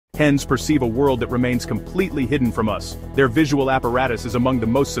Hens perceive a world that remains completely hidden from us. Their visual apparatus is among the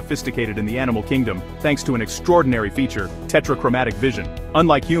most sophisticated in the animal kingdom, thanks to an extraordinary feature, tetrachromatic vision.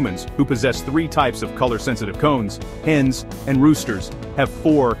 Unlike humans, who possess 3 types of color-sensitive cones, hens and roosters have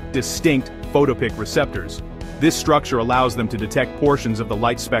 4 distinct photopic receptors. This structure allows them to detect portions of the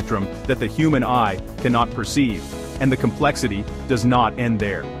light spectrum that the human eye cannot perceive, and the complexity does not end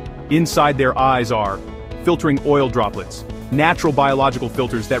there. Inside their eyes are filtering oil droplets, natural biological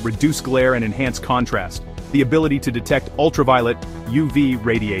filters that reduce glare and enhance contrast, the ability to detect ultraviolet UV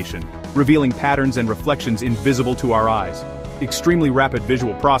radiation, revealing patterns and reflections invisible to our eyes, extremely rapid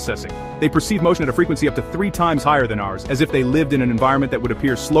visual processing. They perceive motion at a frequency up to 3 times higher than ours, as if they lived in an environment that would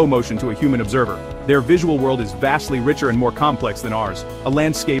appear slow motion to a human observer. Their visual world is vastly richer and more complex than ours, a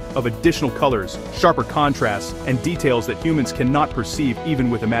landscape of additional colors, sharper contrasts, and details that humans cannot perceive even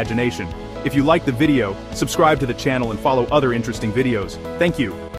with imagination. If you liked the video, subscribe to the channel and follow other interesting videos. Thank you.